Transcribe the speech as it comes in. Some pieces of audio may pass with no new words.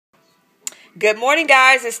Good morning,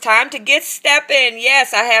 guys. It's time to get stepping.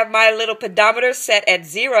 Yes, I have my little pedometer set at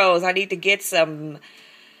zeros. I need to get some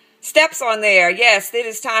steps on there. Yes, it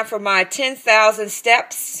is time for my 10,000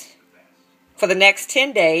 steps for the next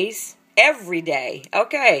 10 days, every day.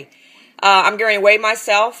 Okay. I'm going to weigh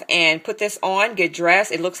myself and put this on, get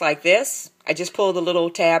dressed. It looks like this. I just pulled the little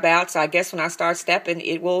tab out, so I guess when I start stepping,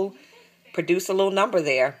 it will produce a little number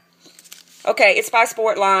there. Okay, it's by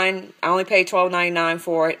Sportline. I only paid $12.99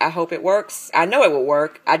 for it. I hope it works. I know it will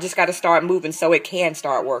work. I just got to start moving so it can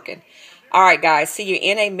start working. All right, guys. See you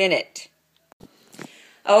in a minute.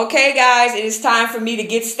 Okay, guys. It is time for me to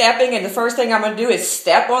get stepping. And the first thing I'm going to do is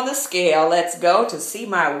step on the scale. Let's go to see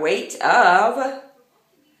my weight of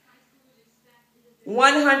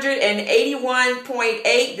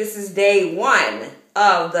 181.8. This is day 1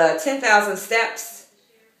 of the 10,000 steps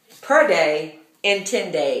per day in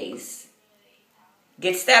 10 days.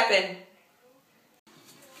 Get stepping.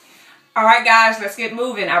 All right, guys, let's get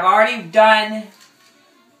moving. I've already done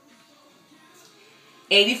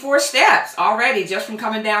 84 steps already just from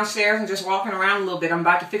coming downstairs and just walking around a little bit. I'm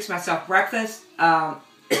about to fix myself breakfast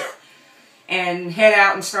and head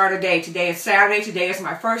out and start a day. Today is Saturday. Today is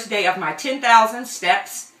my first day of my 10,000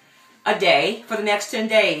 steps a day for the next 10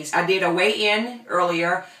 days. I did a weigh-in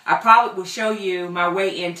earlier. I probably will show you my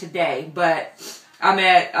weigh-in today, but I'm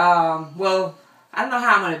at, well, I don't know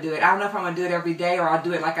how I'm going to do it. I don't know if I'm going to do it every day or I'll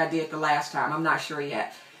do it like I did the last time. I'm not sure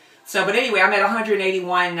yet. So, but anyway, I'm at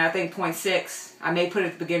 181, I think, 0.6. I may put it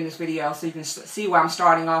at the beginning of this video so you can see where I'm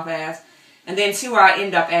starting off as. And then see where I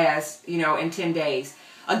end up as, you know, in 10 days.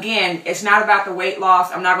 Again, it's not about the weight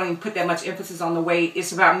loss. I'm not going to put that much emphasis on the weight.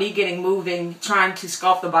 It's about me getting moving, trying to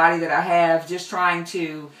sculpt the body that I have, just trying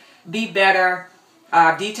to be better,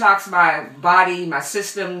 detox my body, my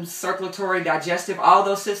systems, circulatory, digestive, all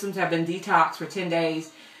those systems have been detoxed for 10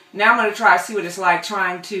 days. Now I'm going to try to see what it's like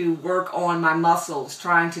trying to work on my muscles,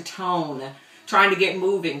 trying to tone, trying to get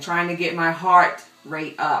moving, trying to get my heart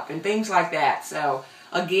rate up and things like that. So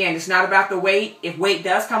again, it's not about the weight. If weight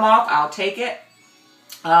does come off, I'll take it.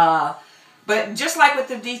 But just like with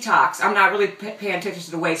the detox, I'm not really paying attention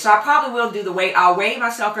to the weight. So I probably will do the weight. I'll weigh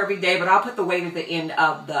myself every day, but I'll put the weight at the end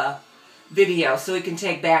of the video so it can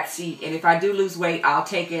take back seat. And if I do lose weight, I'll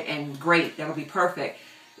take it, and great, that'll be perfect,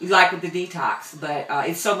 like with the detox. But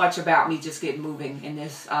it's so much about me just getting moving in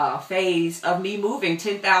this phase of me moving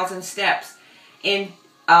 10,000 steps in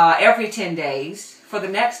every 10 days for the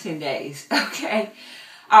next 10 days. Okay,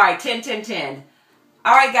 all right, 10 10 10.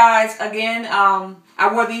 All right, guys, again, I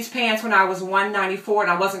wore these pants when I was 194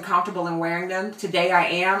 and I wasn't comfortable in wearing them. Today I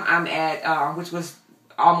am. I'm at which was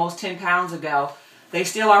almost 10 pounds ago. They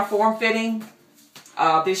still are form-fitting.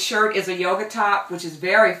 This shirt is a yoga top, which is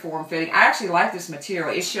very form-fitting. I actually like this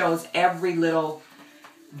material. It shows every little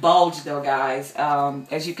bulge, though, guys.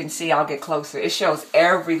 As you can see, I'll get closer. It shows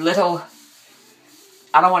every little,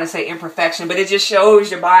 I don't want to say imperfection, but it just shows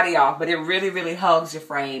your body off. But it really, really hugs your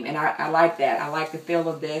frame, and I like that. I like the feel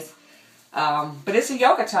of this. But it's a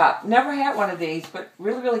yoga top. Never had one of these, but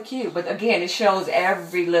really, really cute. But again, it shows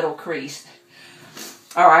every little crease.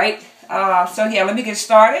 All right. So yeah, let me get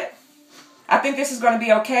started. I think this is going to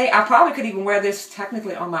be okay. I probably could even wear this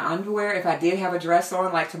technically on my underwear if I did have a dress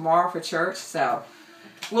on like tomorrow for church. So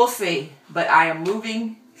we'll see. But I am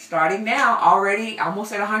moving starting now, already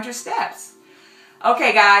almost at 100 steps.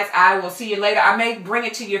 Okay, guys, I will see you later. I may bring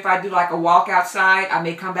it to you if I do like a walk outside. I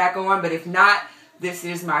may come back on, but if not, this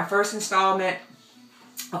is my first installment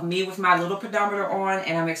of me with my little pedometer on,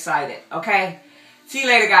 and I'm excited. Okay, see you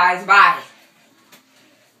later, guys. Bye.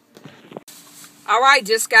 All right,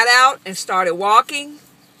 just got out and started walking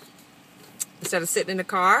instead of sitting in the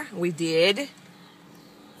car. We did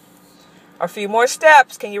a few more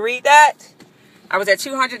steps. Can you read that? I was at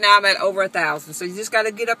 200, now I'm at over 1,000. So you just got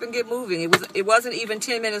to get up and get moving. It wasn't even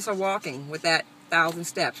 10 minutes of walking with that 1,000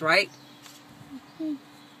 steps, right? Mm-hmm.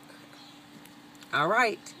 All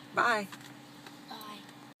right, bye.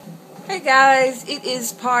 Hey guys, it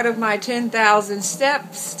is part of my 10,000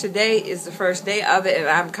 steps. Today is the first day of it, and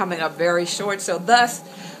I'm coming up very short, so thus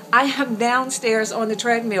I am downstairs on the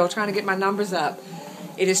treadmill trying to get my numbers up.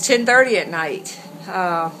 It is 10:30 at night,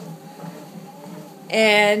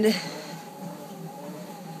 and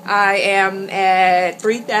I am at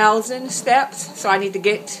 3,000 steps, so I need to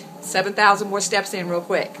get 7,000 more steps in real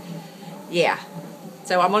quick. Yeah,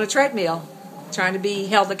 so I'm on a treadmill trying to be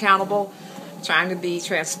held accountable, trying to be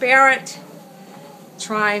transparent,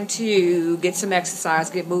 trying to get some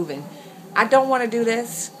exercise, get moving. I don't want to do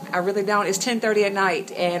this. I really don't. It's 10:30 at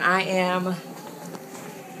night, and I am,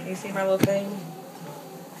 can you see my little thing?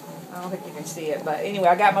 I don't think you can see it, but anyway,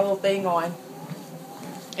 I got my little thing on,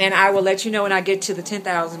 and I will let you know when I get to the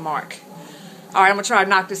 10,000 mark. All right, I'm going to try to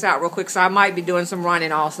knock this out real quick, so I might be doing some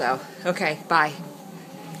running also. Okay, bye.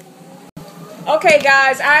 Okay,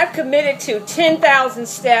 guys, I've committed to 10,000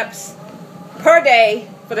 steps per day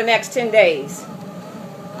for the next 10 days.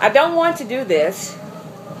 I don't want to do this.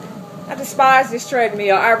 I despise this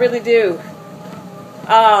treadmill. I really do.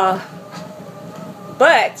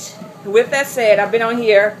 But with that said, I've been on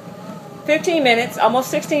here 15 minutes, almost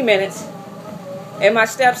 16 minutes, and my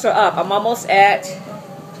steps are up. I'm almost at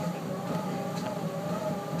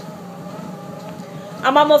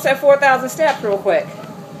 4,000 steps real quick.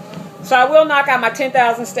 So I will knock out my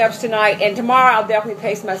 10,000 steps tonight, and tomorrow I'll definitely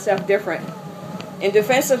pace myself different. In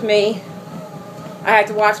defense of me, I had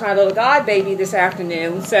to watch my little god baby this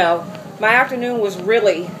afternoon, so my afternoon was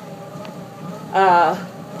really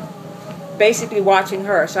basically watching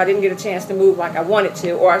her, so I didn't get a chance to move like I wanted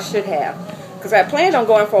to, or I should have, because I planned on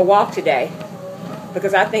going for a walk today,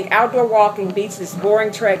 because I think outdoor walking beats this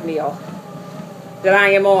boring treadmill that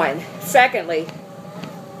I am on. Secondly,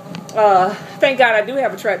 thank God I do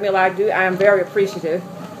have a treadmill. I am very appreciative,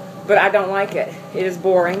 but I don't like it. It is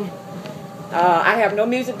boring. I have no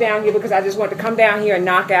music down here because I just want to come down here and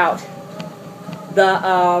knock out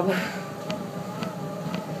the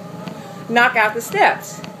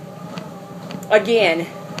steps. Again,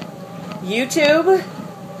 YouTube,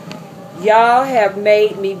 y'all have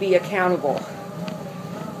made me be accountable.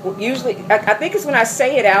 Usually, I think it's when I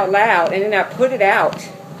say it out loud and then I put it out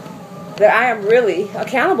that I am really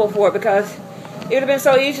accountable for it, because it would have been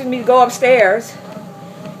so easy for me to go upstairs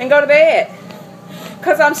and go to bed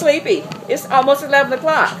because I'm sleepy. It's almost 11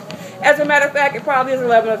 o'clock. As a matter of fact, it probably is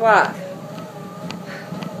 11 o'clock.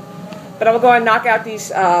 But I'm going to knock out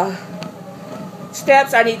these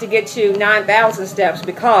steps. I need to get to 9,000 steps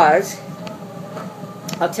because,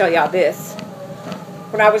 I'll tell y'all this.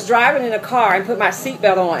 When I was driving in a car and put my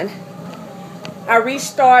seatbelt on, I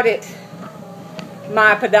restarted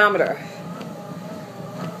my pedometer.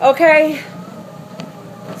 Okay?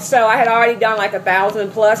 So I had already done like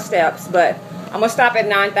 1,000 plus steps, but I'm going to stop at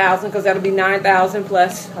 9,000 because that'll be 9,000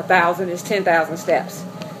 plus 1,000 is 10,000 steps.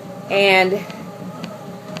 And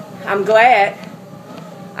I'm glad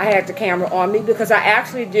I had the camera on me because I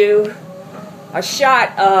actually do a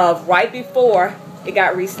shot of right before it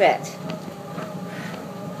got reset.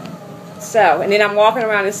 So, and then I'm walking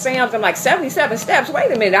around in Sam's, I'm like 77 steps,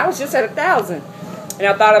 wait a minute, I was just at 1,000. And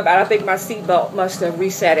I thought about it, I think my seatbelt must have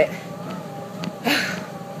reset it.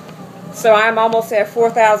 So I'm almost at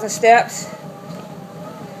 4,000 steps.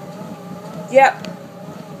 Yep.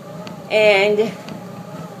 And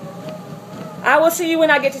I will see you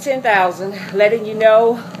when I get to 10,000, letting you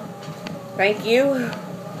know, thank you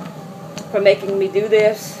for making me do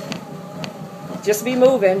this. Just be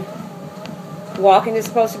moving. Walking is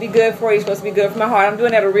supposed to be good for you. It's supposed to be good for my heart. I'm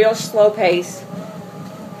doing it at a real slow pace.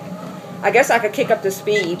 I guess I could kick up the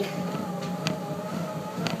speed.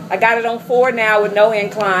 I got it on 4 now with no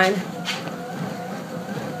incline.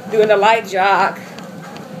 Doing a light jog.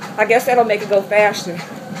 I guess that'll make it go faster.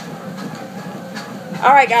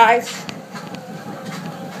 Alright guys.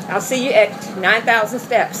 I'll see you at 9,000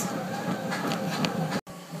 steps.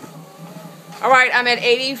 Alright, I'm at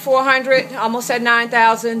 8,400, almost at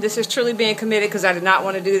 9,000. This is truly being committed because I did not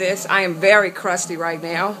want to do this. I am very crusty right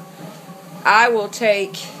now. I will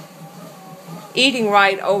take eating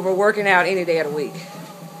right over working out any day of the week.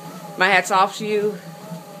 My hat's off to you.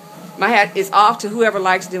 My hat is off to whoever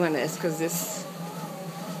likes doing this, because this,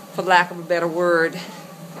 for lack of a better word,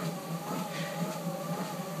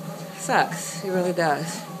 sucks. It really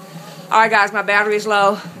does. Alright guys, my battery is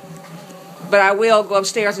low. But I will go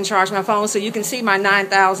upstairs and charge my phone so you can see my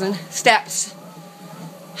 9,000 steps.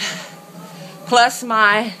 Plus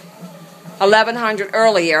my 1,100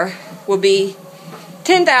 earlier will be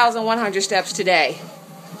 10,100 steps today.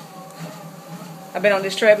 I've been on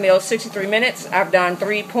this treadmill 63 minutes. I've done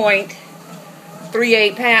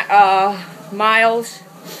 3.38 miles.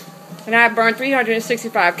 And I've burned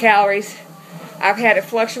 365 calories. I've had it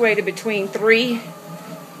fluctuated between 3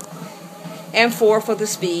 and 4 for the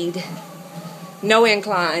speed. No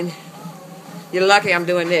incline. You're lucky I'm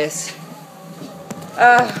doing this.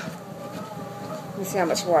 Let me see how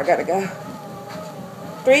much more I gotta go.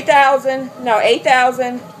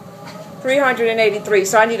 8,383.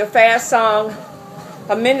 So I need a fast song.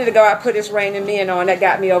 A minute ago I put It's Raining Men on. That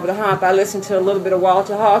got me over the hump. I listened to a little bit of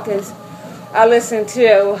Walter Hawkins. I listened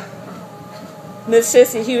to Miss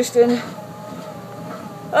Cissy Houston.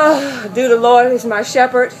 Do the Lord is my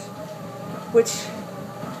shepherd, which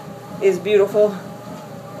is beautiful.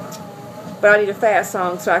 But I need a fast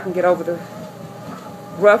song so I can get over the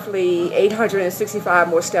roughly 865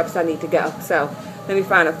 more steps I need to go. So let me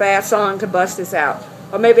find a fast song to bust this out.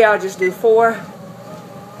 Or maybe I'll just do 4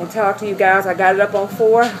 and talk to you guys. I got it up on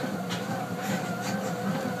 4.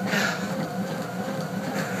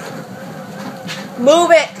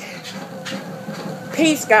 Move it.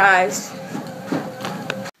 Peace, guys.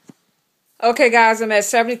 Okay, guys, I'm at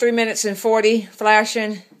 73 minutes and 40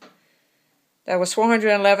 flashing. That was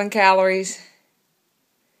 411 calories.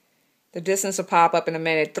 The distance will pop up in a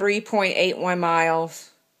minute. 3.81 miles.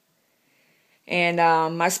 And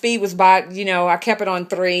my speed was by, I kept it on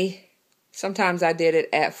 3. Sometimes I did it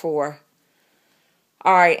at 4.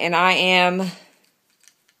 All right, and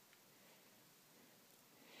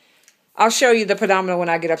I'll show you the pedometer when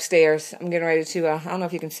I get upstairs. I'm getting ready to, I don't know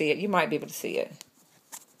if you can see it. You might be able to see it.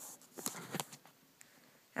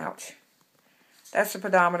 Ouch. That's the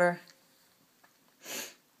pedometer.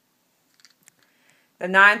 The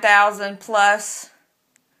 9,000 plus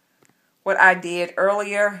what I did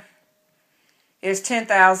earlier is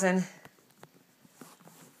 10,000.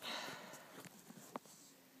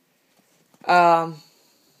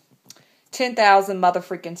 10,000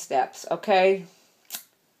 motherfreaking steps, okay?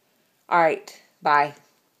 All right, bye.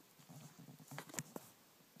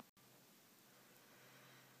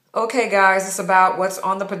 Okay, guys, it's about what's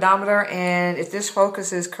on the pedometer, and if this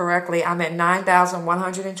focuses correctly, I'm at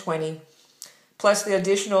 9,120, plus the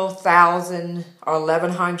additional 1,000 or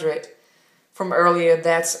 1,100 from earlier.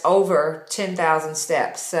 That's over 10,000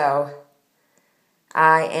 steps. So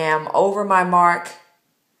I am over my mark,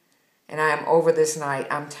 and I am over this night.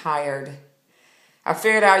 I'm tired. I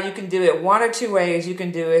figured out you can do it one or two ways. You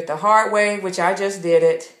can do it the hard way, which I just did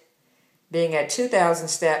it, being at 2,000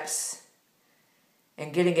 steps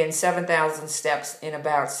and getting in 7,000 steps in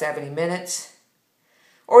about 70 minutes.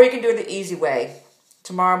 Or you can do it the easy way.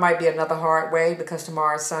 Tomorrow might be another hard way because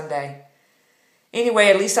tomorrow is Sunday. Anyway,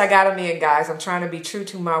 at least I got them in, guys. I'm trying to be true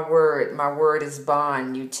to my word. My word is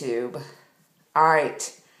bond, YouTube. All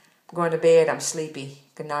right. I'm going to bed. I'm sleepy.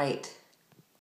 Good night.